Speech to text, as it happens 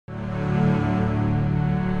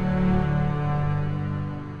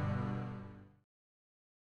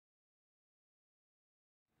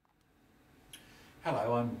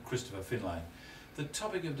Hello, I'm Christopher Findlay. The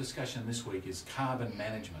topic of discussion this week is carbon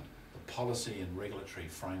management, the policy and regulatory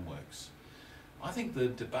frameworks. I think the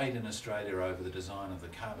debate in Australia over the design of the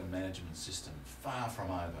carbon management system, far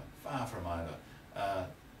from over.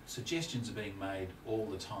 Suggestions are being made all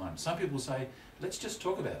the time. Some people say, let's just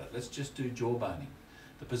talk about it, let's just do jawboning.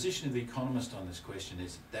 The position of the economist on this question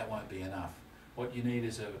is that won't be enough. What you need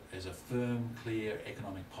is a firm, clear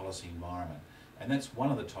economic policy environment. And that's one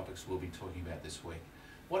of the topics we'll be talking about this week.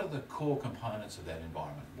 What are the core components of that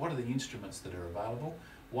environment? What are the instruments that are available?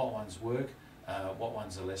 What ones work? What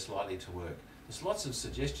ones are less likely to work? There's lots of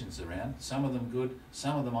suggestions around, some of them good,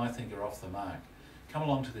 some of them I think are off the mark. Come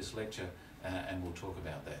along to this lecture and we'll talk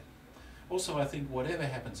about that. Also, I think whatever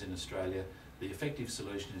happens in Australia, the effective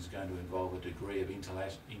solution is going to involve a degree of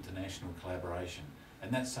international collaboration.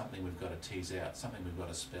 And that's something we've got to tease out, something we've got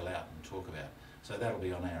to spell out and talk about. So that'll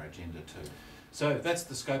be on our agenda too. So that's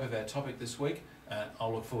the scope of our topic this week.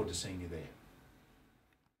 I'll look forward to seeing you there.